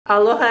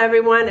Aloha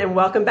everyone and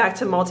welcome back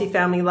to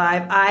Multifamily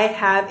Live. I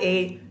have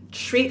a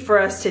treat for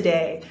us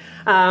today.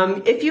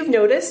 If you've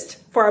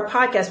noticed, for our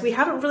podcast, we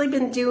haven't really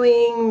been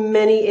doing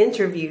many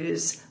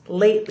interviews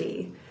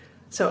lately.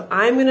 So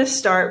I'm going to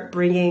start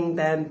bringing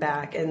them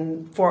back.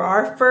 And for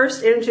our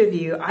first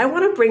interview, I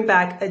want to bring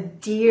back a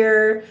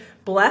dear,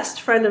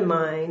 blessed friend of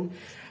mine.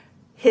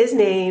 His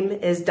name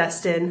is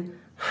Dustin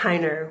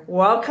Heiner.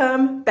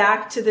 Welcome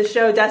back to the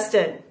show,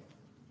 Dustin.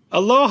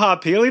 Aloha,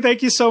 Pili.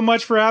 Thank you so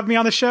much for having me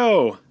on the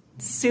show.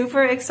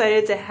 Super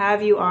excited to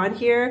have you on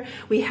here.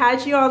 We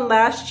had you on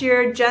last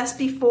year just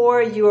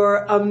before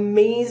your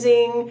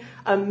amazing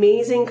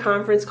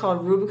conference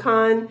called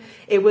Rubicon.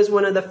 It was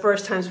one of the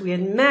first times we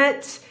had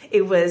met.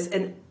 It was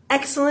an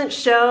excellent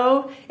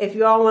show. If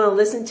you all want to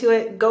listen to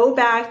it, go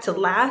back to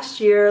last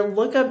year,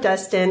 look up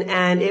Dustin,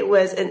 and it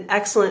was an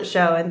excellent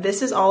show. And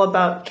this is all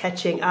about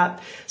catching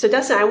up. So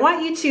Dustin, I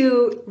want you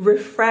to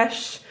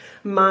refresh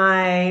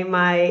my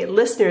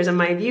listeners and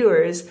my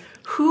viewers.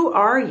 Who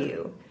are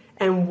you?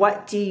 And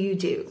what do you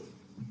do?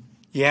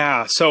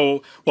 Yeah.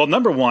 So, well,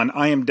 number one,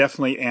 I am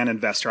definitely an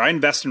investor. I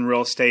invest in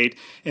real estate.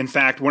 In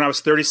fact, when I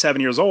was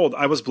 37 years old,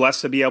 I was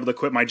blessed to be able to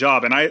quit my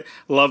job. And I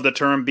love the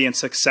term being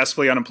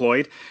successfully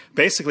unemployed.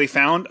 Basically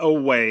found a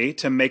way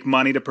to make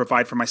money to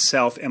provide for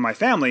myself and my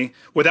family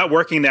without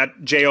working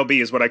that JOB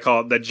is what I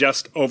call it, the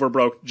just over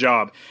broke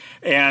job.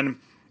 And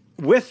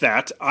with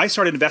that, I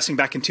started investing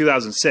back in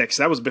 2006.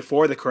 That was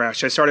before the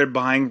crash. I started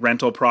buying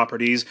rental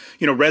properties,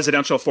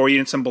 residential 4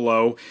 units and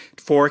below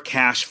for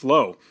cash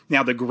flow.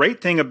 Now, the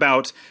great thing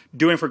about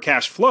doing for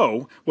cash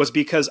flow was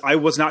because I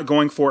was not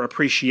going for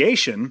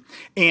appreciation.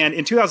 And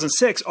in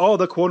 2006, all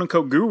the quote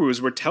unquote gurus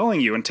were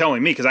telling you and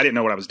telling me, because I didn't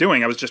know what I was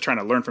doing. I was just trying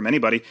to learn from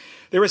anybody.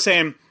 They were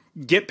saying,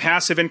 get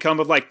passive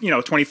income of $25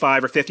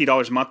 or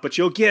 $50 a month, but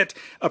you'll get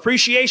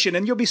appreciation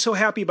and you'll be so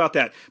happy about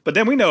that. But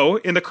then we know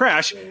in the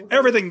crash,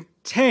 everything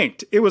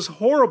tanked. It was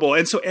horrible.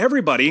 And so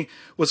everybody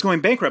was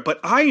going bankrupt. But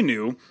I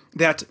knew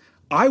that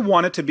I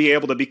wanted to be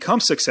able to become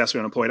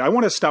successfully unemployed. I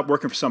wanted to stop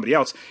working for somebody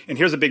else. And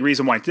here's a big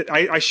reason why.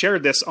 I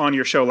shared this on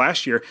your show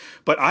last year,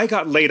 but I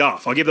got laid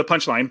off. I'll give the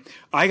punchline.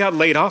 I got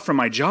laid off from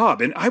my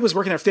job and I was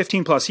working there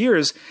 15 plus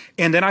years.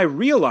 And then I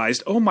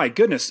realized, oh my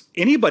goodness,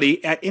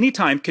 anybody at any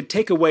time could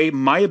take away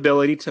my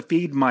ability to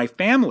feed my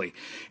family.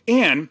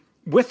 And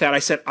with that, I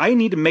said, I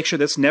need to make sure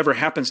this never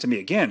happens to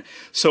me again.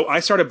 So I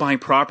started buying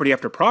property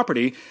after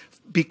property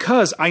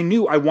because I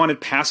knew I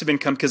wanted passive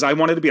income because I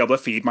wanted to be able to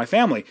feed my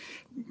family.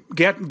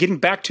 Getting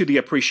back to the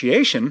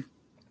appreciation,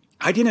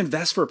 I didn't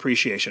invest for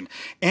appreciation.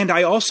 And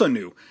I also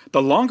knew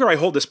the longer I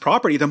hold this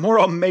property, the more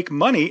I'll make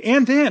money.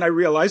 And then I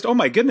realized, oh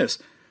my goodness,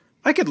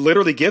 I could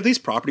literally give these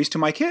properties to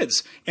my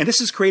kids. And this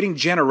is creating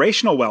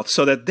generational wealth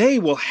so that they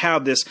will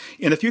have this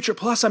in the future.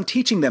 Plus, I'm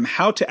teaching them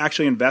how to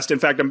actually invest. In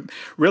fact, I'm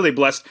really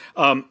blessed.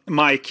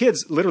 My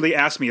kids literally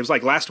asked me, it was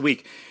like last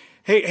week,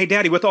 hey,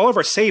 Daddy, with all of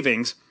our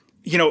savings,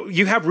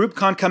 you have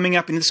Rubicon coming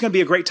up and it's going to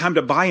be a great time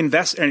to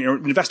invest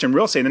in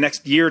real estate in the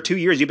next year or 2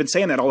 years. You've been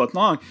saying that all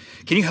along.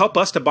 Can you help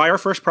us to buy our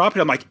first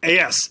property? I'm like,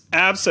 yes,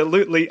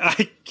 absolutely,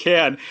 I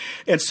can.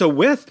 And so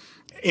with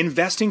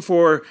investing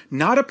for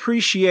not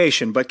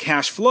appreciation, but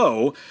cash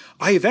flow,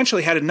 I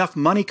eventually had enough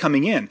money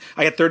coming in.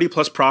 I had 30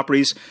 plus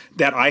properties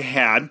that I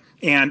had,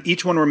 and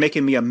each one were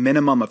making me a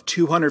minimum of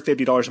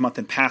 $250 a month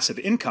in passive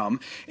income.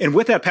 And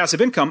with that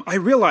passive income, I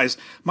realized,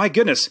 my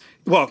goodness,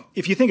 well,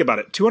 if you think about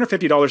it,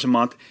 $250 a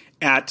month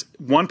at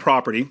one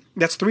property,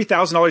 that's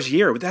 $3,000 a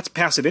year. That's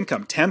passive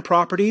income. 10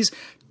 properties,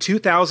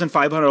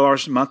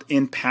 $2,500 a month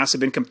in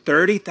passive income,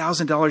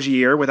 $30,000 a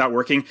year without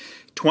working.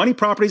 20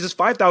 properties is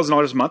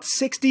 $5,000 a month,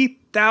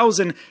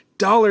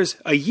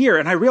 $60,000 a year.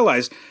 And I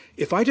realized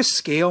if I just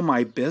scale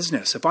my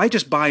business, if I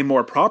just buy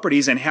more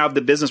properties and have the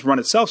business run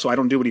itself so I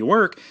don't do any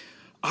work,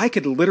 I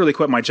could literally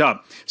quit my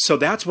job. So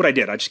that's what I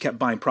did. I just kept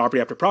buying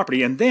property after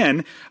property. And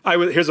then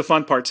here's the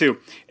fun part too.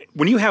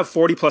 When you have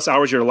 40 plus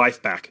hours of your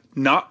life back,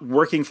 not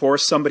working for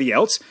somebody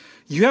else,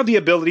 you have the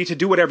ability to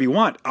do whatever you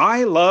want.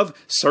 I love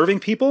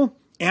serving people.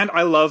 And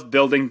I love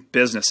building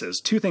businesses.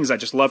 Two things I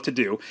just love to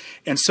do.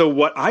 And so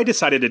what I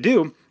decided to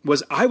do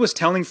was I was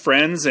telling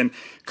friends and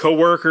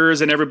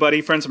coworkers and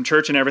everybody, friends from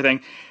church and everything,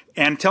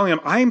 and telling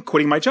them I'm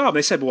quitting my job.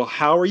 They said, well,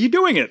 how are you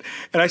doing it?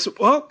 And I said,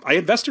 well, I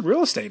invest in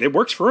real estate. It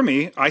works for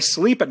me. I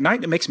sleep at night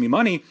and it makes me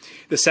money.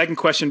 The second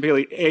question,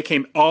 Billy, it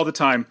came all the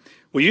time.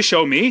 Will you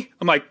show me?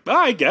 I'm like,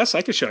 I guess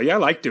I could show you. I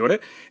like doing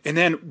it. And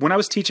then when I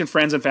was teaching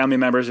friends and family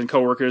members and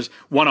coworkers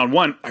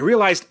one-on-one, I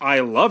realized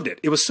I loved it.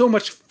 It was so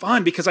much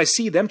fun because I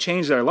see them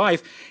change their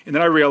life. And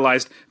then I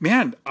realized,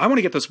 man, I want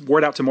to get this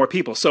word out to more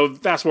people. So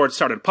fast forward,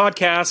 started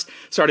podcasts,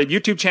 started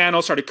YouTube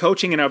channels, started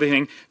coaching and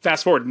everything.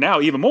 Fast forward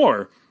now, even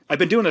more. I've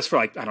been doing this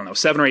for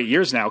 7 or 8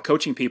 years now,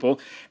 coaching people,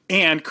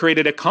 and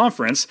created a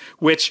conference,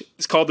 which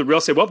is called the Real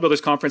Estate Wealth Builders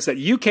Conference, that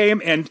you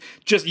came and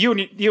just you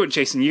and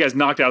Jason, you guys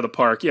knocked it out of the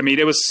park. I mean,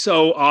 it was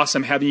so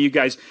awesome having you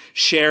guys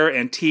share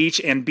and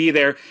teach and be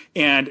there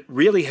and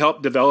really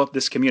help develop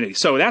this community.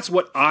 So that's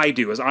what I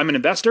do, is I'm an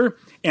investor,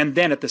 and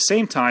then at the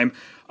same time,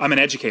 I'm an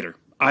educator.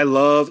 I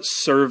love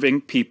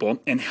serving people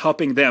and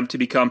helping them to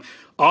become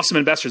awesome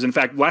investors. In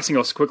fact, last thing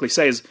I'll quickly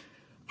say is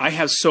I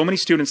have so many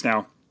students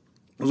now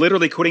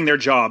literally quitting their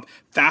job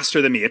faster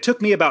than me. It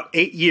took me about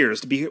 8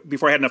 years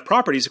before I had enough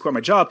properties to quit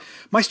my job.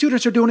 My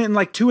students are doing it in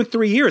like 2 and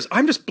 3 years.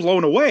 I'm just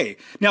blown away.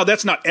 Now,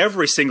 that's not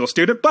every single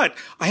student, but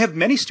I have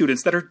many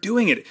students that are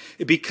doing it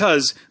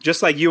because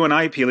just like you and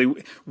I,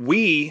 Pili,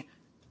 we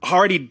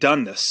already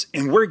done this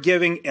and we're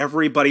giving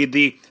everybody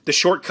the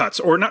shortcuts,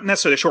 or not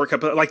necessarily the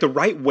shortcut, but like the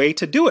right way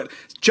to do it.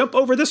 Jump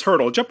over this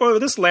hurdle, jump over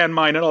this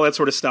landmine and all that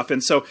sort of stuff.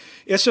 And so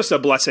it's just a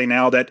blessing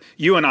now that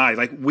you and I,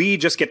 like, we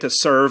just get to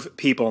serve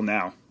people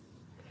now.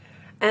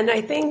 And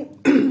I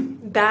think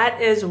that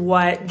is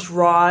what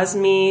draws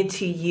me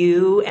to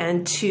you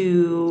and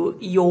to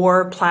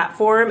your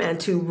platform and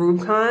to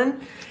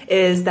RubeCon,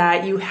 is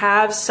that you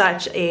have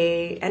such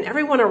and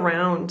everyone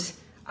around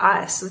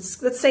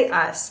us, let's say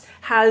us,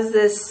 has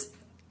this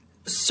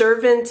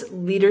servant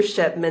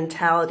leadership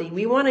mentality.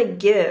 We want to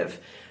give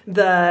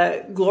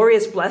the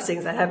glorious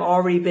blessings that have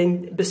already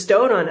been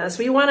bestowed on us.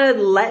 We want to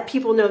let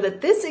people know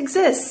that this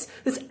exists.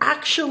 This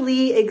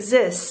actually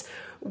exists.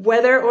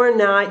 Whether or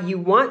not you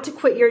want to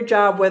quit your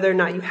job, whether or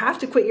not you have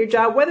to quit your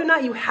job, whether or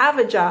not you have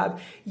a job,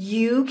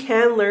 you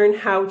can learn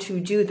how to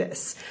do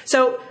this.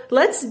 So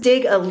let's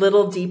dig a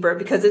little deeper,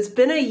 because it's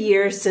been a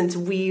year since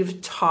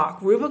we've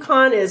talked.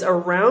 RubeCon is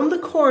around the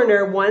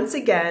corner once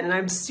again, and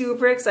I'm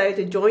super excited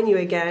to join you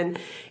again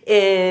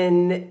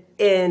in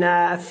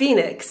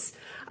Phoenix.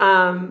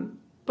 But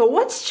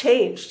what's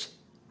changed?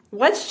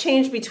 What's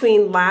changed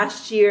between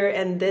last year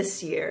and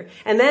this year?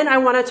 And then I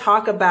want to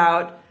talk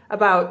about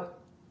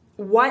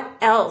what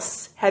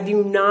else have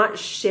you not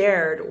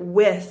shared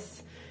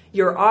with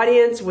your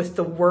audience, with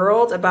the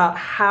world, about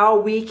how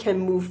we can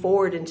move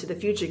forward into the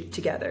future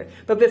together.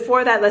 But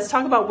before that, let's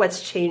talk about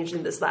what's changed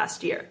in this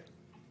last year.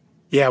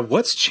 Yeah,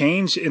 what's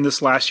changed in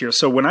this last year?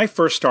 So when I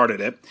first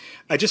started it,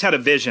 I just had a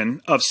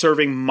vision of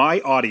serving my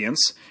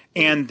audience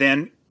and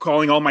then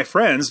calling all my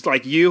friends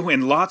like you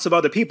and lots of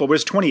other people.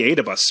 There's 28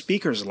 of us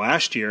speakers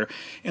last year,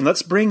 and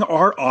let's bring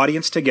our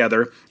audience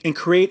together and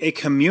create a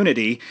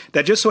community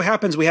that just so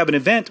happens we have an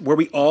event where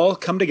we all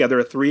come together,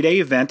 a 3-day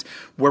event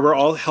where we're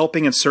all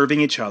helping and serving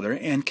each other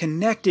and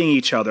connecting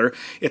each other.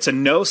 It's a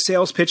no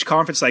sales pitch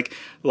conference. Like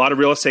a lot of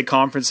real estate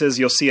conferences,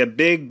 you'll see a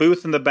big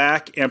booth in the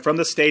back, and from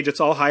the stage, it's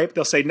all hype.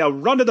 They'll say, no,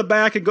 run to the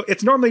back and go.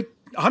 It's normally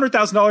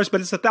 $100,000,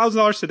 but it's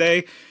 $1,000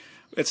 today.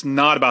 It's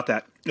not about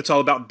that. It's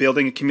all about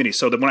building a community.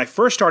 So that when I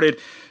first started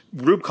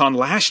RubeCon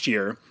last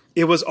year,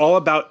 it was all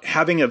about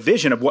having a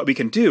vision of what we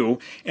can do.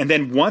 And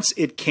then once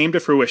it came to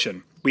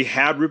fruition, we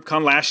had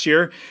RubeCon last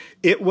year.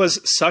 It was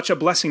such a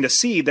blessing to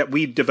see that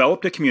we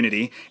developed a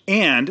community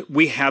and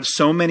we have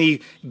so many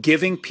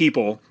giving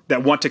people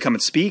that want to come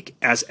and speak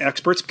as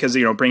experts because,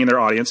 bringing their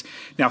audience.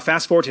 Now,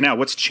 fast forward to now,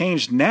 what's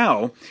changed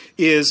now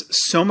is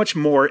so much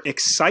more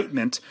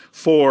excitement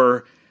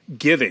for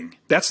giving.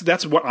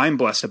 That's what I'm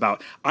blessed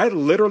about. I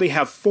literally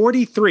have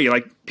 43,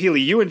 like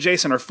Pili, you and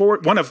Jason are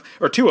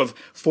two of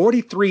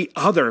 43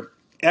 other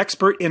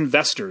expert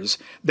investors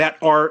that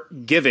are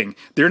giving.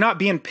 They're not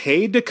being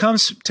paid to come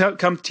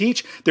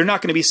teach. They're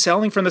not going to be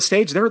selling from the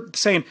stage. They're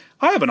saying,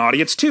 I have an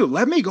audience too.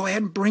 Let me go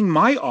ahead and bring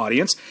my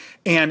audience.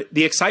 And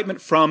the excitement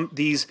from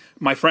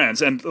my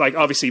friends, and like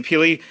obviously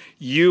Pili,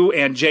 you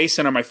and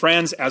Jason are my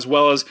friends, as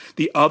well as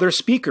the other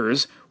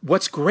speakers.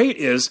 What's great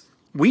is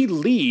we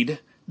lead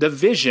the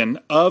vision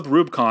of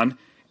RubeCon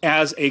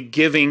as a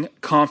giving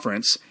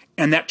conference,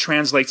 and that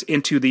translates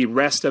into the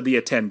rest of the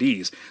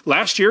attendees.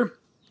 Last year,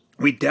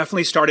 we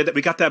definitely started that.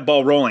 We got that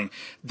ball rolling.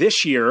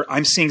 This year,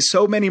 I'm seeing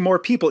so many more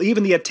people,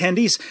 even the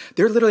attendees,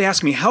 they're literally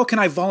asking me, how can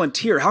I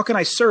volunteer? How can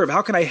I serve?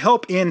 How can I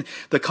help in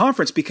the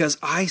conference? Because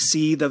I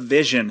see the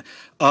vision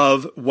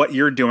of what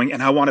you're doing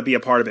and I want to be a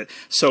part of it.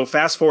 So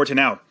fast forward to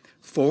now,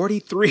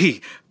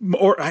 43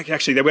 more,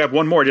 actually, we have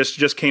one more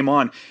just came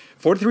on.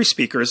 43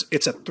 speakers.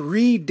 It's a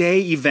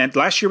 3-day event.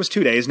 Last year was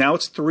 2 days. Now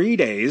it's 3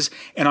 days.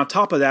 And on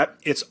top of that,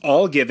 it's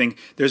all giving.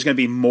 There's going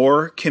to be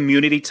more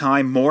community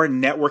time, more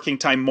networking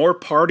time, more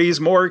parties,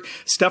 more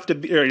stuff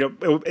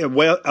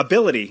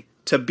ability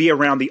to be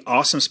around the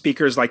awesome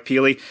speakers like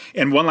Pili.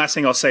 And one last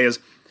thing I'll say is,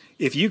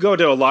 if you go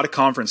to a lot of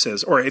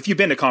conferences, or if you've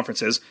been to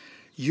conferences,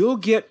 you'll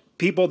get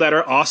people that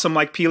are awesome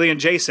like Pili and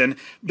Jason.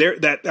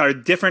 That are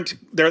different.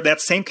 They're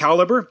that same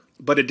caliber,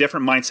 but a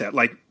different mindset.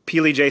 Like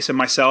Pili, Jason,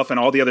 myself, and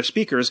all the other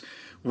speakers,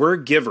 we're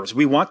givers.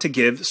 We want to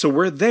give, so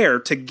we're there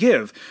to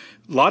give.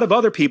 A lot of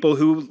other people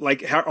who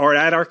are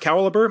at our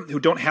caliber who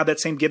don't have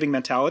that same giving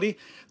mentality,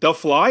 they'll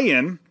fly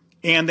in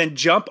and then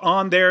jump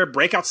on their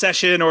breakout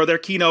session or their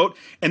keynote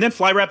and then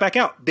fly right back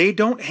out. They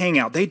don't hang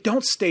out. They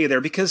don't stay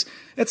there because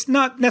it's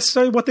not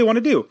necessarily what they want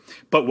to do.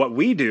 But what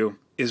we do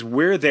is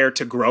we're there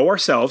to grow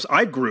ourselves.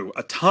 I grew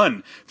a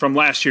ton from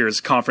last year's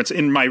conference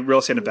in my real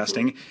estate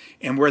investing,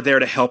 and we're there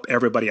to help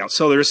everybody out.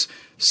 So there's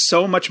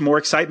so much more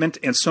excitement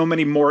and so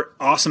many more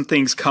awesome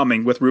things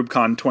coming with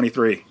RubeCon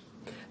 23.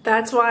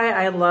 That's why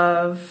I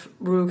love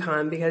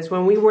RubeCon, because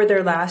when we were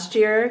there last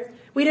year,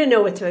 we didn't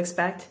know what to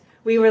expect.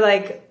 We were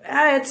like,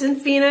 it's in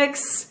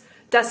Phoenix.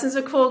 Dustin's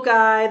a cool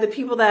guy. The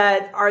people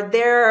that are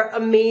there,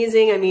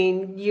 amazing. I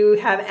mean, you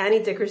have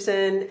Annie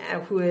Dickerson,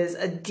 who is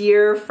a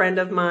dear friend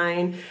of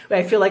mine.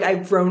 I feel like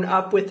I've grown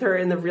up with her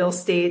in the real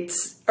estate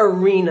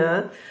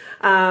arena.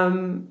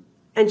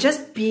 And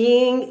just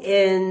being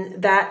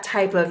in that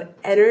type of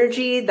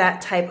energy,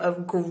 that type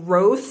of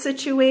growth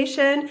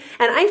situation.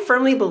 And I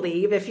firmly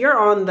believe if you're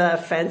on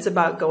the fence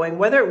about going,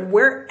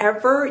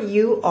 wherever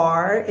you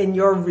are in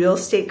your real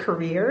estate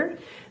career,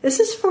 this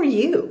is for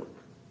you.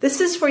 This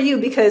is for you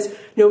because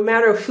no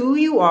matter who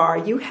you are,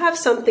 you have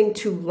something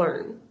to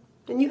learn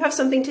and you have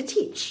something to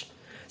teach.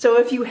 So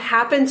if you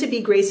happen to be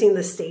gracing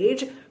the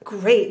stage,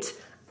 great.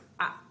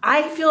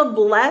 I feel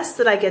blessed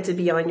that I get to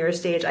be on your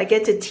stage. I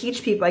get to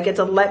teach people. I get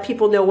to let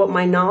people know what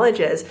my knowledge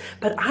is.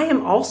 But I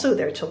am also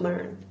there to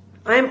learn.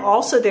 I am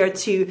also there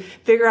to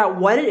figure out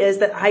what it is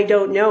that I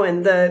don't know.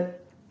 And the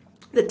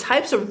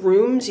types of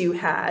rooms you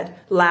had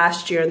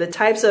last year, the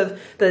types of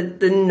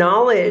the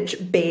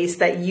knowledge base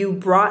that you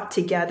brought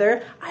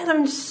together, I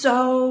learned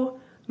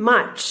so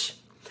much.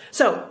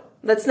 So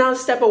let's now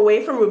step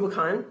away from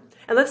Rubicon.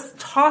 And let's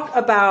talk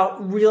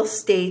about real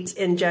estate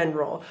in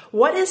general.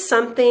 What is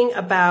something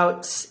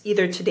about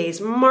either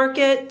today's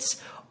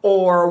market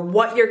or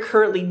what you're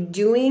currently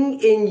doing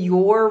in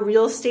your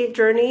real estate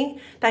journey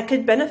that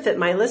could benefit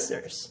my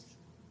listeners?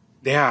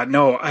 Yeah,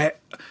 no,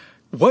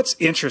 what's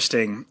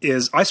interesting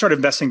is I started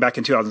investing back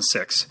in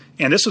 2006,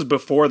 and this was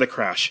before the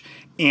crash.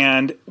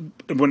 And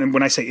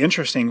when I say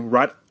interesting,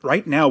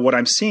 right now, what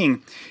I'm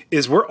seeing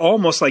is we're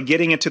almost like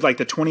getting into like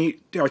the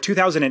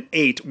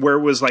 2008, where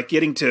it was like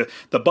getting to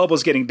the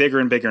bubbles getting bigger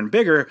and bigger and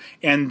bigger.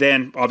 And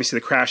then obviously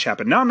the crash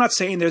happened. Now, I'm not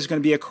saying there's going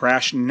to be a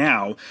crash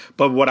now,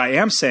 but what I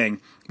am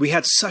saying, we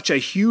had such a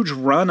huge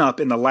run up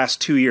in the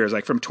last 2 years,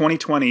 like from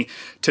 2020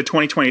 to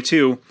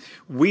 2022,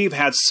 we've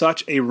had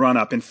such a run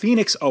up in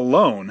Phoenix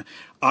alone.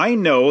 I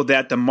know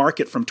that the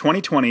market from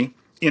 2020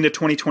 into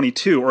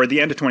 2022 or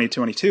the end of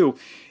 2022,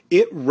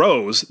 it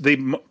rose,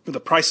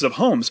 the prices of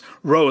homes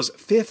rose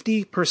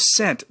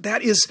 50%.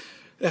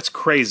 That's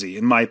crazy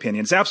in my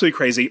opinion. It's absolutely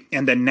crazy.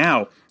 And then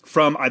now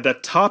from the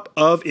top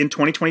of in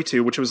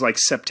 2022, which was like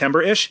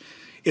September-ish,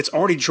 it's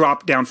already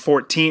dropped down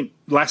 14.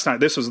 Last night,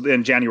 this was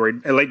in January,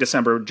 late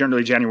December,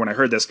 generally January when I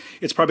heard this,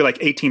 it's probably like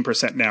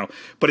 18% now.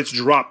 But it's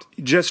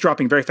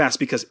dropping very fast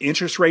because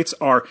interest rates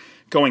are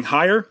going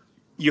higher.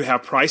 You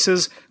have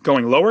prices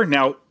going lower.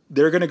 Now,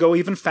 they're going to go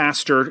even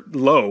faster,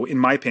 in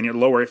my opinion,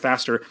 lower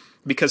faster,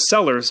 because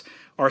sellers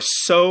are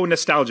so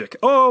nostalgic.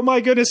 Oh my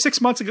goodness,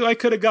 6 months ago, I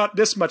could have got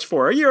this much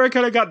for. A year, I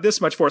could have got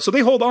this much for. So they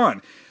hold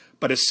on.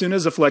 But as soon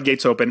as the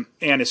floodgates open,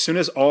 and as soon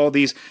as all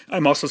these,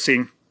 I'm also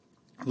seeing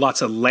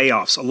lots of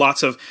layoffs,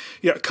 lots of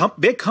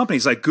big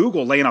companies like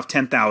Google laying off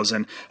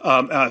 10,000,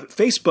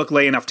 Facebook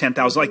laying off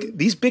 10,000. Like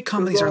these big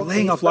companies Google, are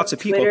laying Facebook, off lots of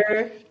people.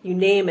 Twitter, you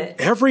name it.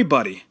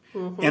 Everybody.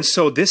 Mm-hmm. And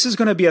so this is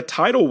going to be a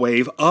tidal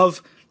wave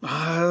of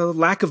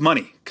lack of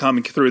money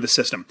coming through the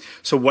system.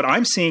 So what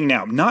I'm seeing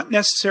now, not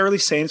necessarily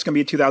saying it's going to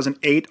be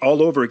 2008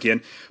 all over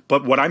again,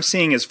 but what I'm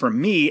seeing is for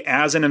me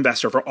as an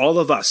investor, for all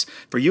of us,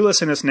 for you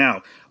listening to this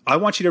now, I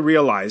want you to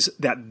realize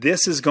that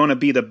this is going to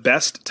be the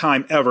best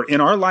time ever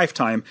in our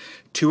lifetime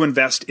to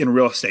invest in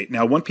real estate.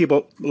 Now, a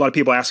lot of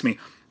people ask me,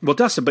 well,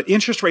 Dustin, but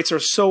interest rates are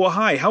so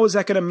high. How is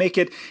that going to make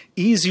it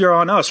easier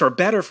on us or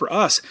better for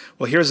us?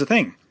 Well, here's the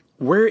thing.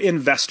 We're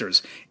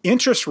investors.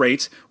 Interest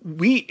rates,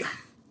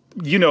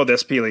 you know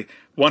this, Pili,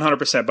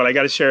 100%, but I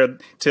got to share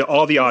to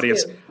all the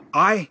audience.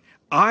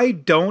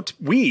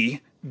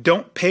 We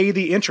don't pay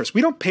the interest.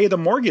 We don't pay the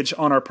mortgage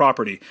on our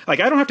property. Like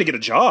I don't have to get a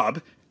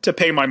job to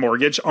pay my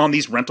mortgage on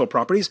these rental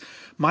properties.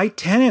 My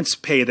tenants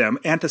pay them.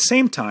 And at the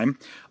same time,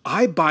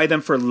 I buy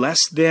them for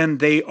less than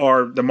they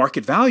are the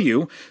market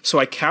value. So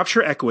I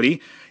capture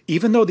equity.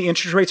 Even though the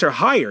interest rates are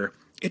higher,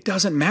 it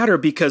doesn't matter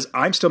because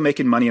I'm still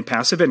making money in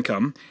passive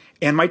income.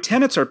 And my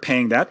tenants are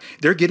paying that.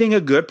 They're getting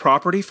a good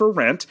property for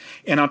rent.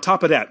 And on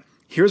top of that,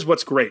 here's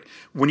what's great.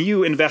 When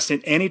you invest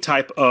in any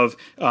type of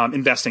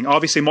investing,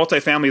 obviously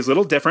multifamily is a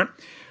little different.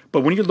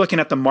 But when you're looking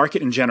at the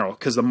market in general,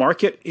 because the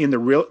market in the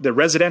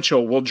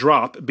residential will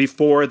drop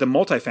before the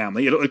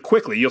multifamily,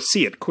 you'll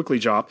see it quickly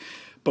drop.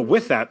 But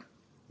with that,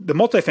 the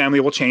multifamily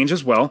will change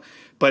as well.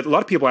 But a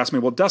lot of people ask me,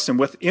 well, Dustin,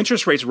 with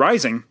interest rates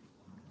rising,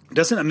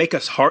 doesn't it make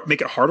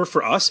it harder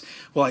for us?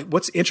 Well,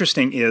 what's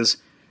interesting is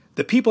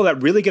the people that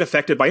really get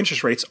affected by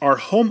interest rates are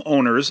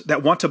homeowners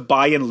that want to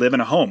buy and live in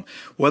a home.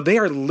 Well, they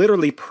are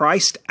literally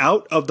priced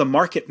out of the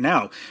market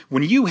now.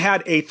 When you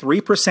had a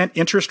 3%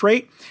 interest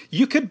rate,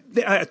 you could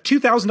a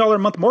 $2,000 a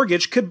month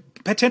mortgage could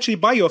potentially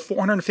buy you a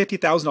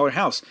 $450,000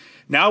 house.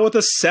 Now with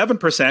a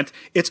 7%,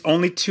 it's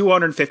only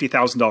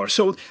 $250,000.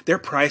 So they're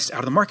priced out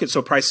of the market.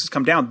 So prices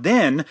come down.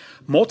 Then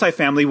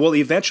multifamily will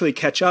eventually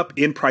catch up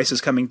in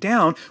prices coming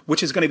down,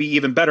 which is going to be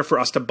even better for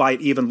us to buy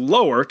it even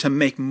lower to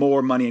make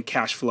more money in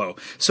cash flow.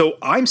 So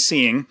I'm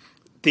seeing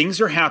things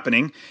are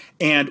happening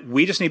and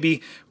we just need to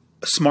be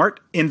smart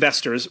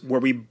investors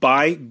where we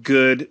buy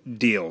good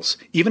deals.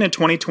 Even in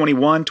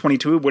 2021,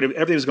 22, when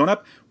everything was going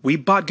up, we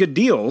bought good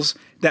deals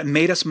that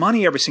made us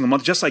money every single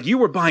month, just like you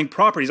were buying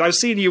properties. I was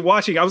seeing you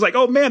watching. I was like,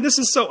 oh man, this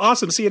is so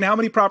awesome, seeing how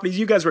many properties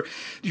you guys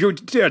you're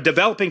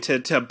developing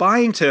to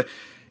buying to.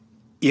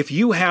 If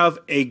you have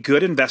a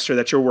good investor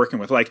that you're working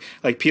with, like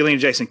Pili and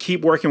Jason,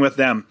 keep working with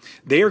them.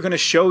 They are going to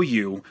show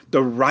you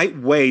the right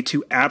way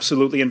to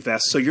absolutely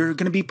invest. So you're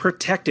going to be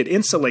protected,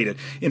 insulated.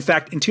 In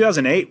fact, in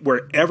 2008,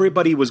 where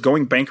everybody was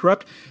going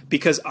bankrupt,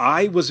 because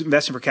I was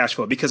investing for cash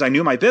flow, because I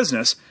knew my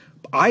business,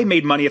 I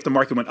made money if the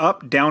market went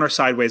up, down, or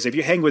sideways. If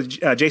you hang with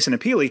Jason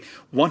and Pili,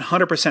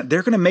 100%,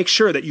 they're going to make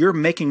sure that you're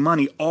making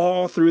money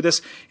all through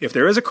this. If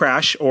there is a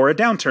crash or a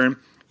downturn,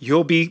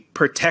 you'll be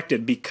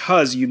protected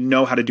because you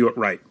know how to do it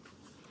right.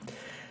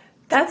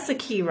 That's the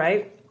key,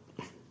 right?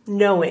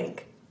 Knowing.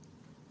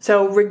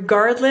 So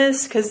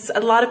regardless, because a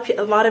lot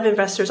of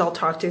investors I'll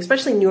talk to,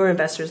 especially newer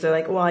investors, they're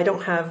like, well, I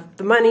don't have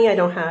the money, I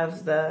don't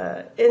have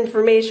the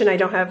information, I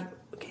don't have...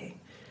 Okay,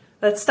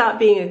 let's stop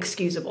being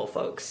excusable,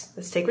 folks.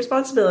 Let's take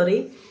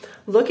responsibility.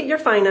 Look at your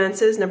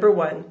finances, number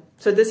one.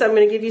 So this, I'm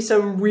going to give you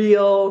some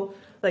real,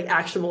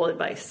 actionable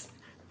advice.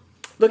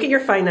 Look at your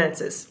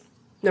finances,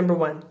 number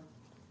one.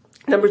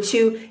 Number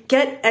two,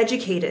 get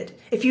educated.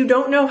 If you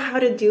don't know how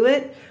to do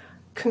it,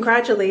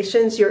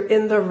 congratulations, you're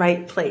in the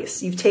right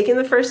place. You've taken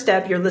the first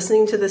step. You're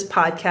listening to this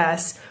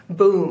podcast.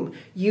 Boom.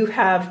 You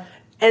have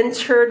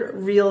entered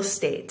real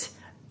estate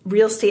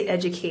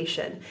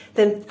education.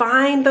 Then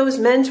find those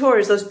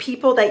mentors, those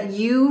people that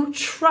you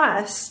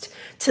trust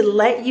to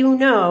let you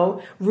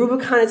know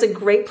Rubicon is a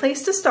great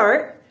place to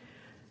start,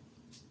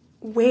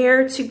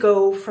 where to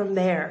go from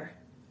there.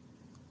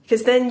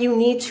 Because then you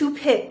need to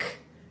pick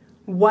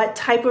what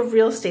type of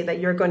real estate that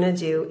you're going to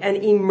do and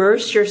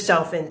immerse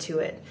yourself into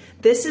it.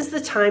 This is the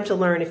time to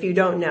learn if you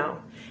don't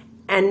know.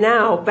 And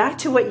now back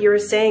to what you were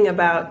saying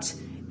about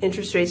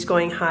interest rates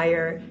going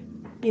higher,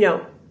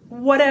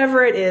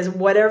 whatever it is,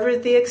 whatever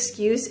the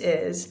excuse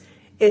is,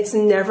 it's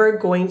never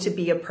going to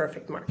be a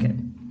perfect market.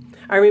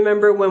 I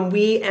remember when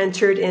we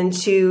entered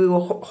into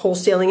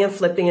wholesaling and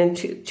flipping in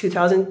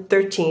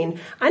 2013,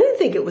 I didn't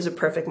think it was a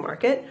perfect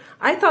market.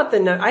 I thought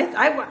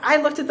I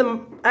looked at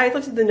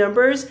the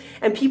numbers,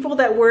 and people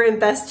that were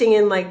investing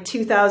in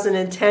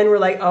 2010 were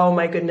like, oh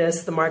my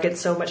goodness, the market's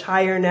so much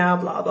higher now,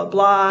 blah, blah,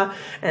 blah,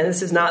 and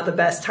this is not the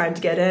best time to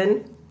get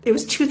in. It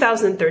was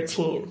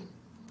 2013.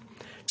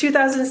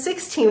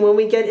 2016, when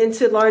we get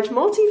into large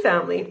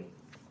multifamily,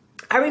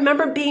 I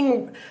remember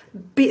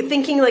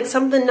thinking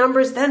some of the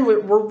numbers then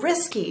were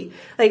risky.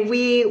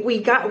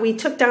 We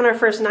took down our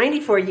first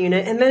 94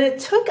 unit, and then it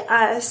took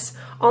us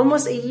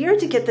almost a year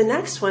to get the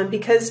next one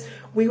because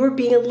we were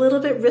being a little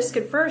bit risk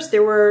adverse.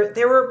 There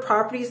were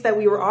properties that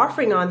we were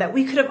offering on that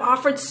we could have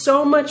offered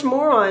so much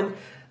more on,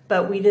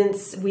 but we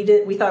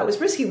thought it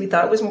was risky. We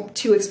thought it was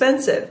too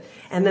expensive.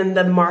 And then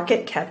the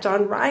market kept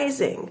on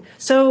rising.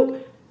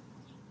 So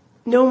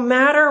no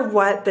matter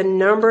what the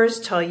numbers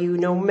tell you,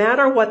 no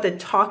matter what the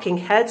talking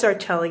heads are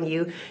telling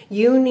you,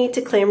 you need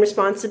to claim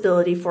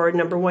responsibility for,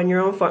 number one,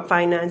 your own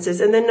finances,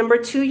 and then number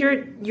two,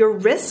 your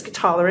risk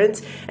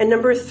tolerance, and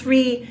number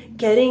three,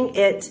 getting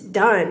it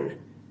done.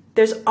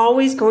 There's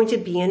always going to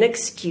be an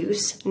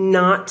excuse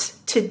not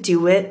to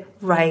do it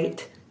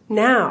right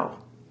now.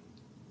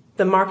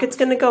 The market's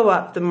going to go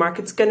up. The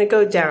market's going to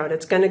go down.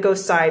 It's going to go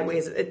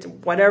sideways. It's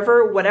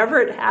whatever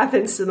it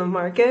happens to the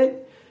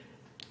market,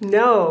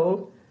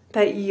 know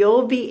that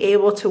you'll be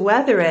able to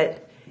weather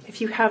it if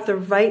you have the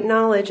right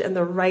knowledge and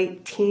the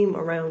right team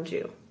around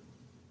you.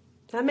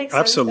 Does that make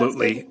sense?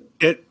 Absolutely.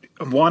 It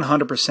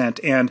 100%.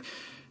 And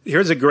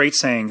here's a great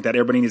saying that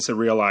everybody needs to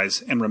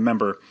realize and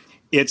remember.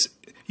 It's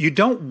you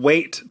don't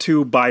wait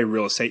to buy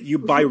real estate. You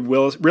buy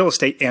real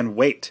estate and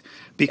wait.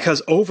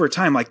 Because over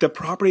time, the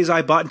properties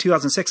I bought in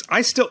 2006,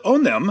 I still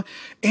own them,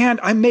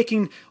 and I'm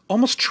making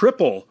almost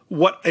triple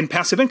in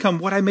passive income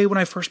what I made when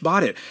I first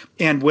bought it.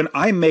 And when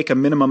I make a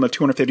minimum of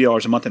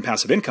 $250 a month in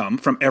passive income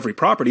from every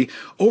property,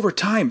 over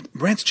time,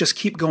 rents just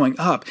keep going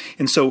up.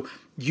 And so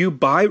you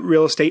buy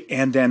real estate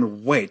and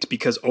then wait,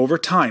 because over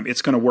time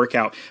it's going to work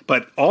out.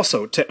 But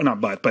also,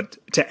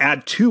 to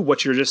add to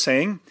what you're just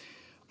saying,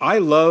 I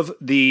love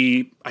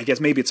I guess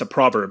maybe it's a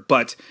proverb,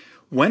 but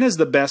when is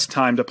the best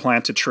time to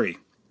plant a tree?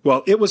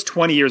 Well, it was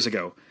 20 years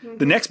ago. Mm-hmm.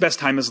 The next best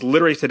time is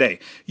literally today.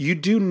 You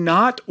do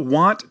not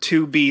want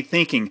to be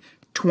thinking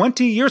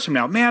 20 years from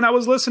now, man, I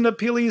was listening to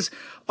Pili's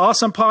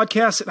awesome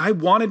podcast and I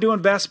wanted to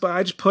invest, but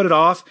I just put it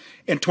off.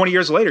 And 20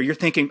 years later, you're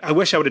thinking, I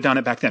wish I would have done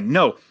it back then.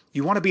 No,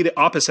 you want to be the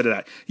opposite of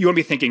that. You want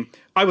to be thinking,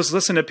 I was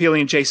listening to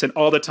Pili and Jason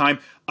all the time.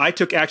 I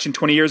took action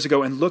 20 years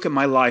ago and look at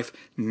my life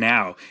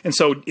now. And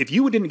so if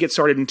you didn't get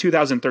started in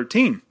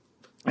 2013,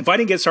 if I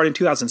didn't get started in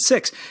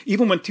 2006,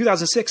 even when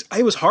 2006,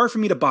 it was hard for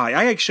me to buy.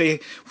 I actually,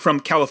 from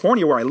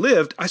California where I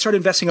lived, I started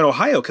investing in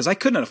Ohio because I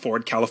couldn't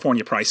afford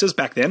California prices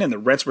back then and the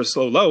rents were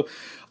so low.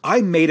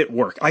 I made it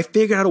work. I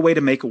figured out a way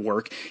to make it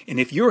work. And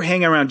if you're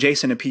hanging around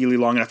Jason and Pili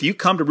long enough, you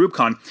come to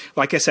Rubicon,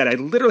 like I said, I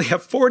literally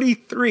have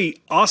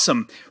 43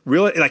 awesome,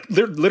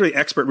 literally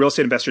expert real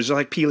estate investors, just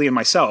like Pili and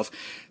myself,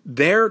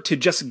 there to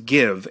just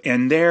give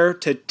and there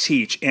to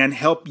teach and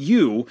help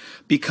you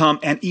become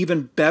an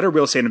even better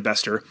real estate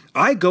investor.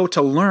 I go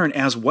to learn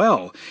as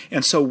well.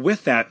 And so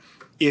with that,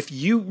 if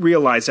you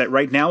realize that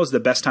right now is the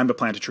best time to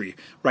plant a tree,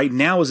 right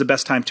now is the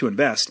best time to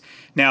invest.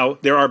 Now,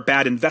 there are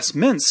bad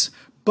investments,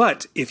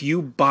 but if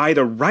you buy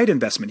the right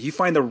investment, you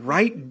find the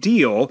right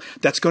deal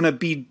that's going to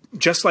be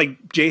just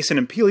like Jason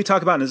and Pili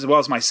talk about, and as well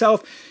as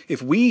myself,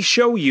 if we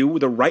show you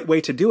the right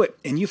way to do it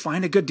and you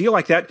find a good deal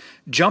like that,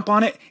 jump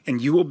on it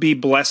and you will be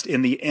blessed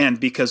in the end,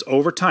 because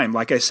over time,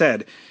 like I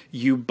said,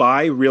 you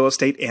buy real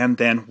estate and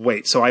then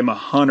wait. So I'm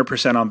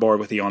 100% on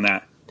board with you on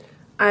that.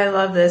 I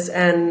love this,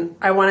 and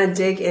I want to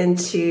dig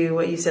into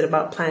what you said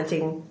about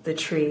planting the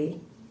tree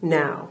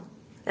now.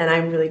 And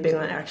I'm really big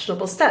on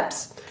actionable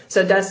steps.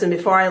 So Dustin,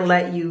 before I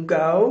let you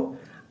go,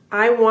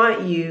 I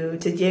want you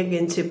to dig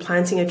into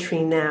planting a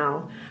tree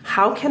now.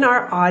 How can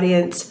our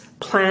audience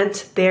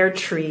plant their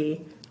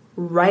tree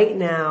right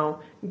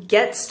now,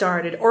 get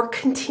started, or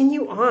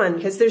continue on?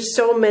 Because there's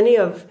so many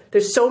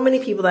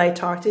people that I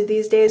talk to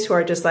these days who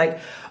are just like,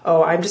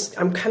 oh, I'm just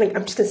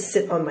gonna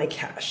sit on my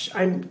cash.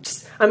 I'm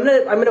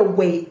gonna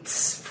wait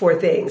for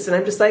things. And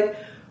I'm just like,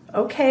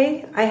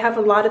 okay, I have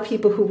a lot of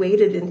people who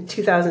waited in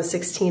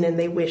 2016 and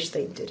they wish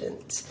they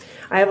didn't.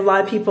 I have a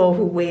lot of people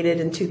who waited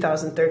in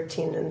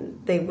 2013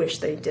 and they wish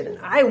they didn't.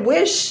 I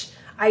wish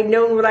I'd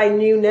known what I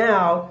knew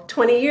now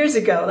 20 years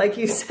ago, like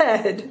you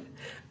said,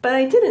 but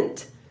I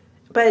didn't.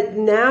 But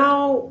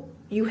now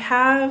you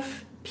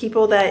have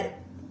people that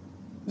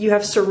you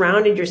have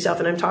surrounded yourself,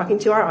 and I'm talking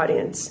to our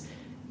audience,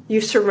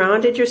 you've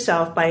surrounded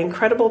yourself by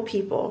incredible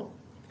people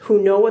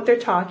who know what they're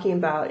talking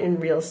about in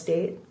real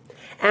estate,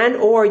 and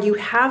or you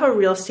have a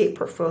real estate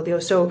portfolio.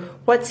 So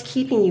what's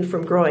keeping you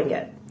from growing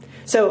it?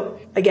 So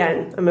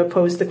again, I'm going to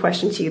pose the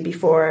question to you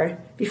before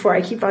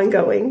I keep on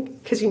going,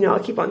 because I'll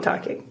keep on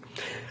talking.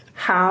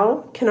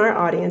 How can our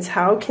audience,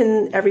 how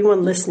can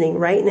everyone listening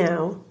right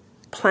now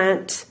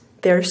plant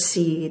their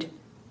seed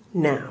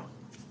now?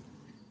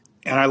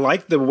 And I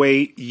like the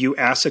way you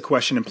ask the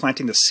question in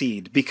planting the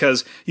seed,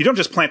 because you don't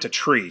just plant a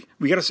tree.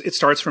 It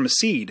starts from a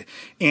seed.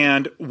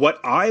 And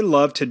what I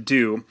love to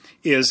do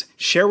is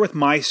share with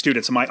my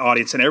students and my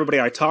audience and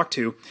everybody I talk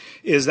to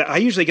is that I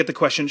usually get the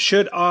question,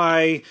 should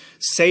I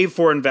save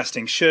for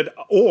investing? Should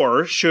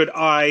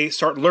I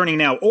start learning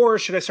now? Or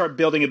should I start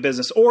building a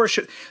business? Or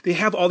should they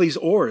have all these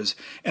ors?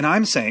 And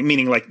I'm saying,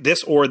 meaning like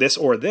this or this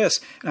or this.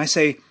 And I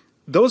say,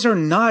 those are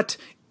not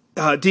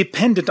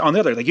dependent on the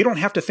other. Like, you don't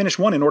have to finish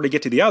one in order to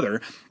get to the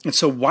other. And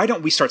so why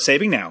don't we start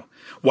saving now?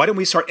 Why don't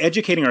we start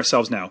educating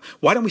ourselves now?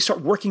 Why don't we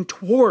start working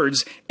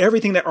towards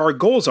everything that our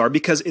goals are?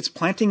 Because it's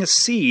planting a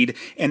seed,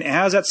 and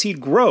as that seed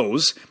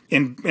grows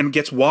and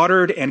gets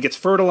watered and gets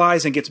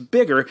fertilized and gets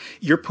bigger,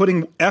 you're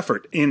putting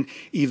effort in.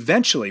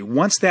 Eventually,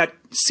 once that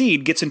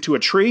seed gets into a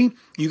tree,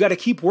 you got to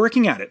keep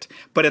working at it.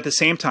 But at the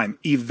same time,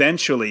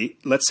 eventually,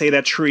 let's say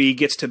that tree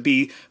gets to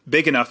be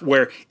big enough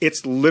where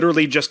it's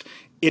literally just,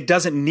 it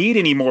doesn't need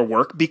any more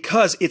work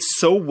because it's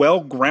so well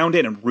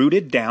grounded and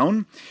rooted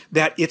down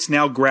that it's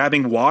now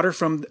grabbing water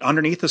from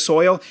underneath the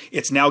soil.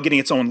 It's now getting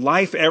its own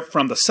life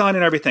from the sun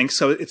and everything.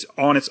 So it's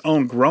on its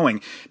own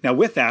growing. Now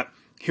with that,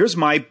 here's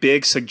my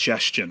big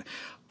suggestion.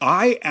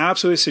 I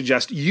absolutely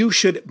suggest you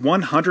should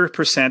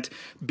 100%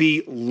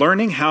 be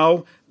learning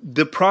how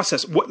the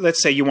process,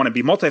 let's say you want to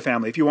be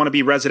multifamily, if you want to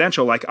be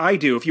residential like I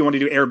do, if you want to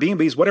do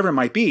Airbnbs, whatever it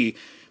might be,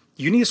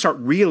 you need to start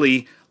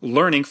really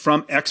learning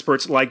from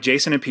experts like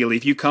Jason and Pili.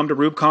 If you come to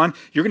Rubicon,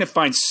 you're going to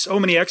find so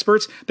many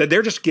experts that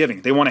they're just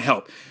giving. They want to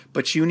help.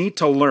 But you need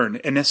to learn.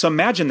 And so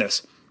imagine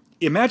this.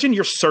 Imagine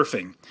you're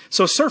surfing.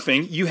 So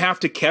surfing, you have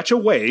to catch a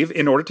wave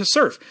in order to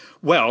surf.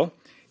 Well,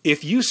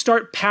 if you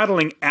start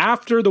paddling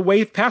after the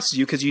wave passes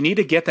you, because you need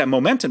to get that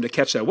momentum to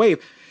catch that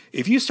wave,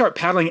 if you start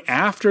paddling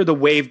after the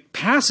wave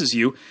passes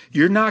you,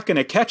 you're not going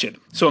to catch it.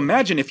 So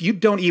imagine if you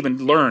don't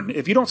even learn,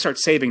 if you don't start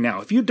saving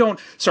now, if you don't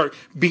start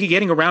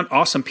getting around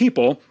awesome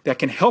people that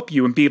can help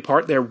you and be a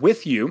part there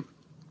with you,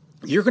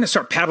 you're going to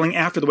start paddling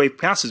after the wave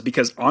passes.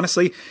 Because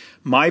honestly,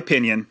 my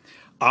opinion,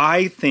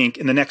 I think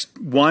in the next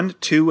 1,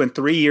 2, and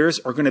 3 years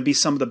are going to be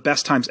some of the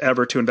best times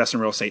ever to invest in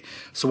real estate.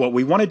 So what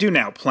we want to do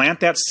now, plant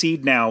that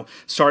seed now,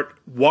 start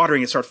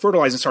watering it, start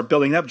fertilizing, start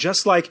building it up,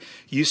 just like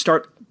you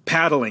start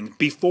paddling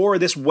before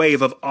this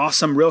wave of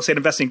awesome real estate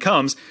investing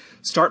comes.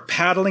 Start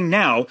paddling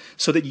now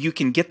so that you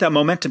can get that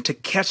momentum to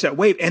catch that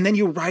wave, and then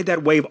you ride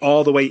that wave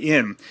all the way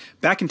in.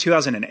 Back in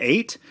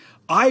 2008,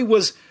 I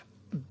was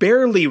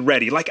barely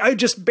ready. Like, I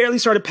just barely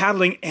started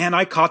paddling, and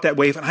I caught that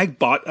wave, and I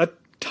bought a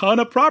ton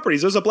of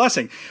properties. It was a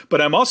blessing.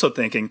 But I'm also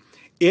thinking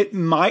it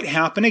might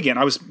happen again.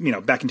 I was,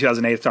 back in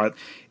 2008, I thought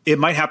it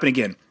might happen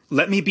again.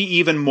 Let me be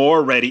even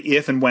more ready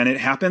if and when it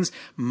happens.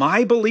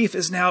 My belief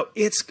is now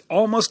it's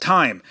almost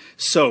time.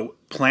 So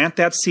plant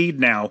that seed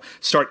now.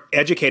 Start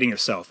educating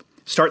yourself.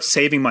 Start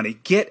saving money.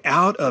 Get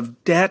out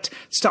of debt.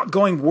 Stop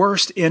going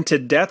worst into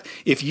debt.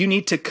 If you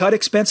need to cut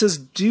expenses,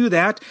 do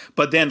that.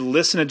 But then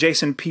listen to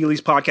Jason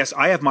Pili's podcast.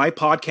 I have my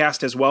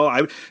podcast as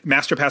well.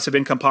 Master Passive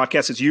Income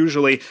Podcast. It's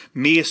usually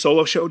me, a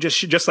solo show,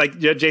 just like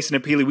Jason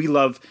and Pili. We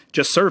love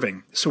just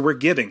serving. So we're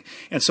giving.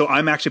 And so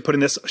I'm actually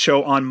putting this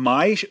show on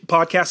my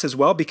podcast as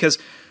well, because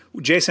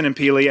Jason and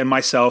Pili and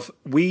myself,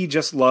 we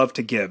just love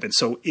to give. And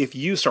so if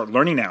you start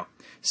learning now,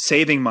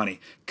 saving money,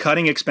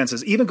 cutting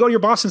expenses, even go to your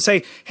boss and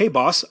say, hey,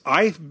 boss,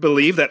 I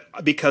believe that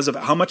because of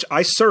how much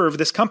I serve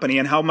this company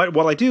and how much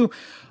well I do,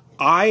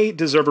 I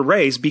deserve a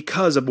raise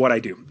because of what I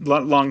do.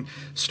 Long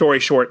story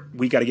short,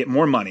 we got to get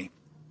more money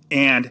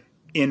and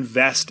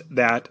invest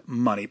that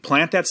money.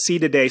 Plant that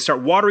seed today, start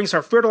watering,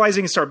 start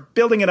fertilizing, start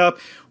building it up.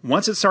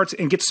 Once it starts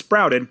and gets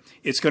sprouted,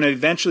 it's going to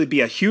eventually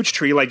be a huge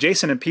tree like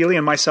Jason and Pili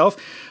and myself.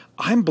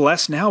 I'm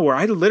blessed now where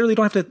I literally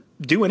don't have to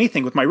do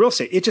anything with my real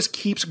estate. It just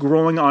keeps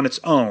growing on its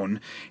own.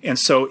 And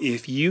so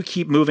if you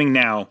keep moving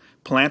now,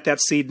 plant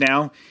that seed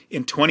now,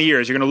 in 20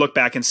 years, you're going to look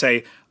back and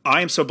say,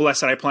 I am so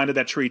blessed that I planted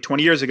that tree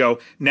 20 years ago.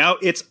 Now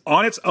it's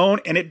on its own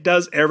and it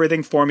does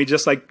everything for me,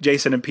 just like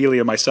Jason and Pili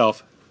and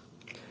myself.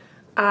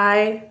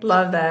 I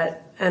love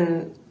that.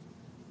 And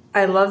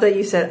I love that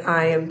you said,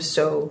 I am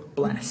so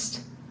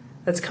blessed.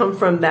 That's come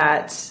from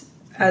that,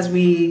 as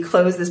we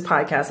close this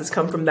podcast, it's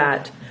come from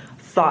that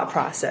thought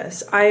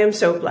process. I am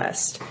so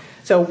blessed.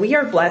 So we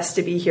are blessed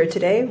to be here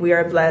today. We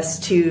are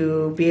blessed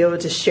to be able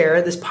to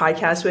share this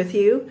podcast with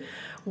you.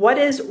 What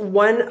is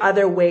one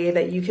other way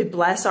that you could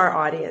bless our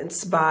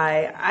audience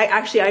by,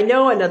 I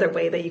know another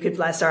way that you could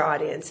bless our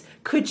audience.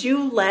 Could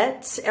you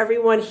let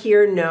everyone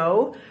here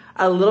know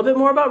a little bit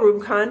more about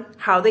Rubicon,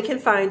 how they can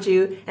find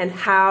you, and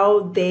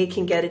how they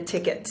can get a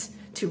ticket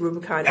to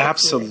Rubicon?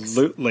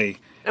 Absolutely.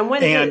 And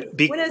when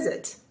is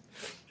it?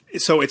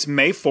 So it's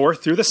May 4th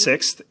through the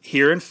 6th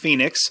here in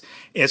Phoenix.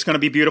 It's going to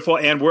be beautiful.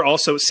 And we're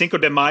also Cinco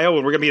de Mayo,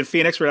 and we're going to be in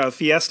Phoenix. We're at a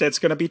fiesta. It's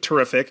going to be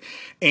terrific.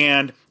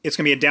 And it's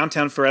going to be in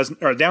downtown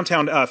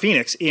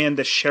Phoenix in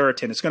the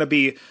Sheraton. It's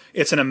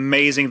an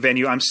amazing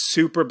venue. I'm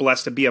super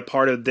blessed to be a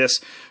part of this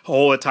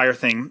whole entire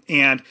thing.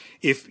 And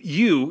if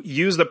you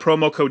use the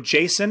promo code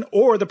Jason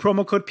or the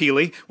promo code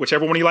Pili,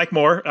 whichever one you like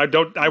more,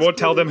 I won't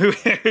tell them who.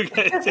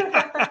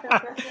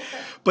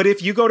 But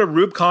if you go to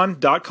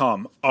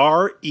rubcon.com,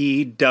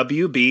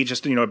 REWB,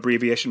 just,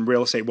 abbreviation,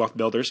 Real Estate Wealth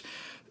Builders,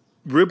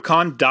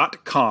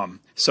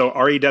 rubcon.com. So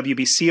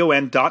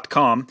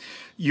REWBCON.com.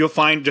 You'll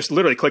find, just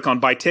literally click on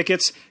buy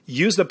tickets,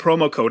 use the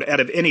promo code out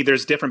of any,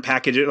 there's different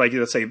packages, like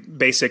let's say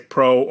basic,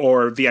 pro,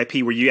 or VIP,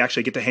 where you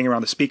actually get to hang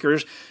around the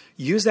speakers.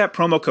 Use that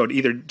promo code,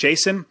 either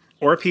Jason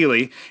or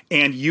Pili,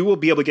 and you will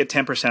be able to get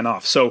 10%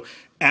 off. So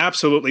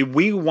absolutely,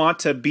 we want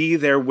to be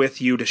there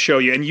with you to show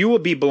you, and you will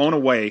be blown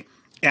away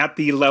at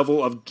the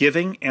level of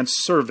giving and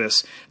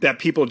service that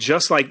people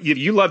just like, if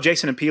you love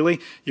Jason and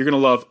Pili, you're going to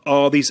love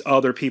all these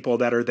other people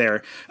that are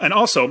there. And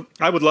also,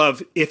 I would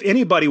love, if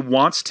anybody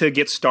wants to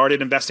get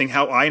started investing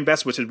how I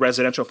invest, which is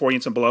residential 4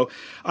 units and below,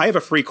 I have a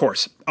free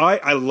course.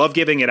 I love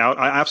giving it out.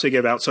 I absolutely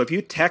give it out. So if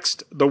you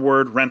text the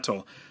word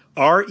rental,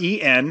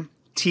 RENTAL,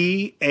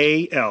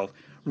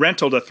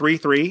 rental to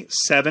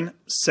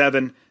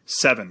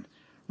 33777.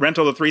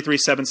 Rental to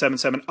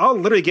 33777. I'll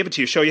literally give it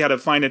to you, show you how to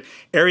find an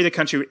area of the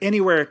country,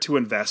 anywhere to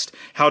invest,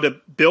 how to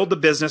build the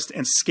business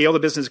and scale the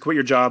business, quit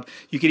your job.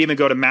 You can even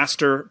go to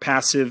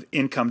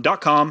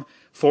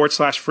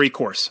masterpassiveincome.com/free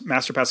course.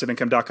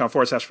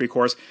 Masterpassiveincome.com/free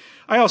course.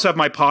 I also have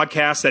my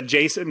podcast that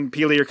Jason and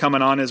Pili are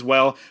coming on as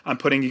well. I'm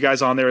putting you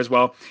guys on there as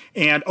well.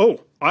 And funny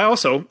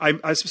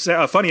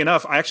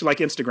enough, I actually like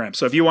Instagram.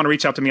 So if you want to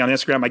reach out to me on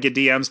Instagram, I get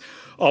DMs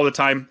all the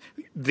time.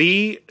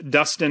 The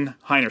Dustin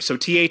Heiner. So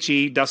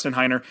THE Dustin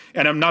Heiner.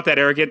 And I'm not that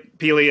arrogant,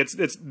 Pili.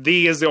 It's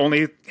the is the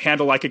only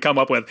handle I could come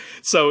up with.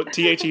 So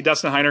THE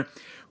Dustin Heiner.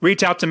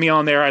 Reach out to me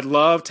on there. I'd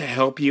love to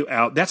help you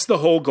out. That's the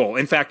whole goal.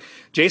 In fact,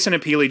 Jason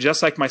and Pili,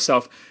 just like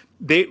myself,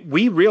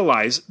 we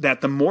realize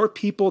that the more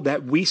people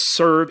that we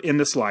serve in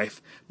this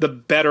life, the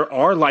better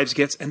our lives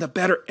gets and the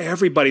better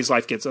everybody's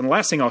life gets. And the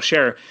last thing I'll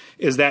share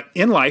is that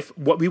in life,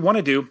 what we want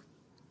to do,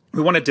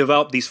 we want to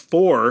develop these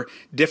 4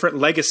 different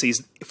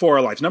legacies for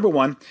our lives. Number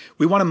 1,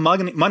 we want a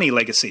money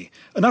legacy.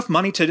 Enough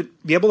money to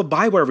be able to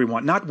buy whatever we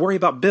want, not worry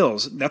about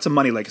bills. That's a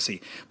money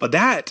legacy. But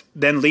that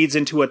then leads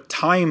into a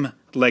time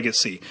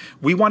legacy.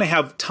 We want to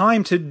have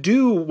time to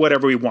do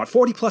whatever we want,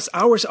 40 plus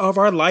hours of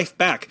our life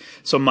back.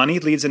 So money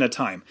leads into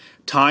time.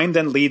 Time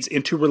then leads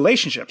into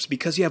relationships.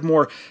 Because you have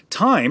more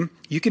time,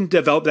 you can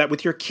develop that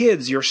with your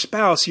kids, your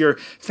spouse, your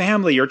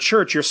family, your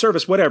church, your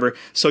service, whatever.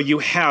 So you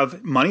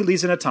have money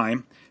leads into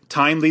time.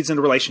 Time leads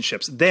into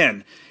relationships.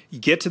 Then you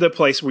get to the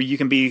place where you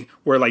can be,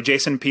 where like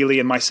Jason, Pili,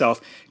 and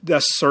myself, the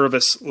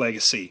service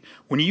legacy.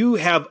 When you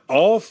have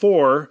all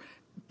 4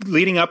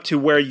 leading up to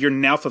where you're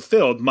now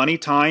fulfilled, money,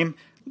 time,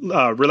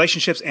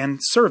 relationships, and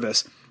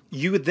service,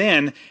 you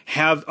then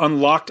have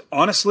unlocked,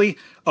 honestly,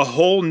 a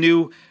whole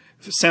new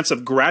sense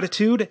of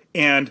gratitude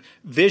and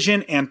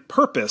vision and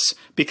purpose,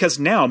 because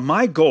now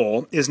my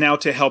goal is now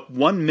to help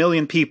 1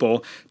 million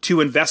people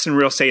to invest in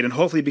real estate and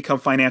hopefully become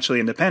financially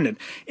independent.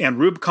 And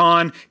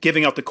Rubicon,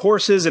 giving out the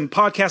courses and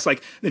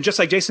podcasts, just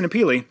like Jason and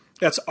Pili,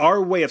 that's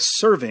our way of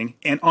serving.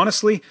 And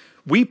honestly,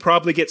 we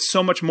probably get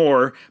so much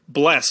more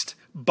blessed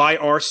by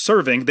our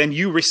serving than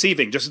you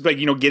receiving, just like,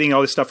 getting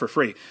all this stuff for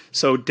free.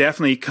 So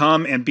definitely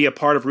come and be a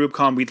part of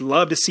Rubicon. We'd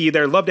love to see you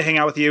there, love to hang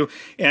out with you,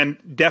 and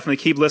definitely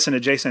keep listening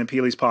to Jason and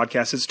Pili's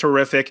podcast. It's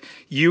terrific.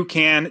 You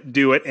can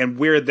do it, and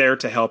we're there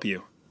to help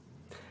you.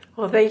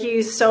 Well, thank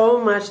you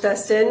so much,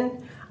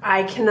 Dustin.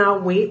 I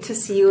cannot wait to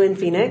see you in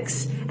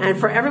Phoenix. And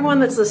for everyone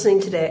that's listening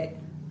today,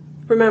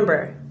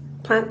 remember,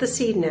 plant the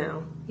seed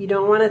now. You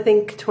don't want to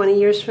think 20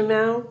 years from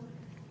now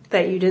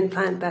that you didn't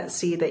plant that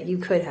seed that you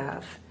could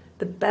have.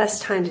 The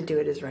best time to do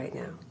it is right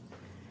now.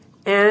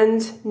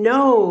 And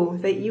know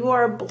that you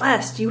are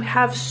blessed. You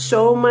have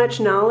so much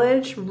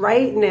knowledge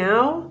right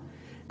now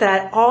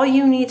that all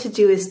you need to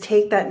do is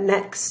take that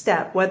next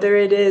step, whether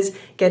it is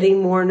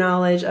getting more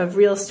knowledge of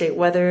real estate,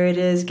 whether it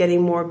is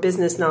getting more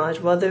business knowledge,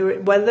 whether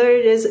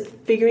it is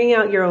figuring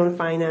out your own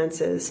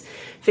finances.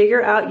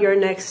 Figure out your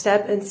next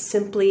step and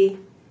simply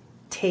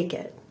take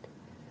it.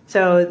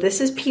 So this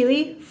is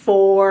Pili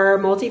for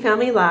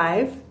Multifamily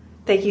Live.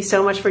 Thank you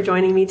so much for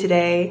joining me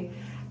today.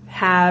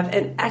 Have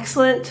an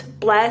excellent,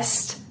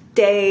 blessed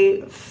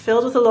day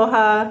filled with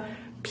aloha,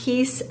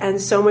 peace,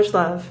 and so much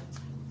love.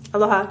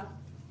 Aloha.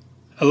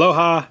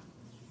 Aloha.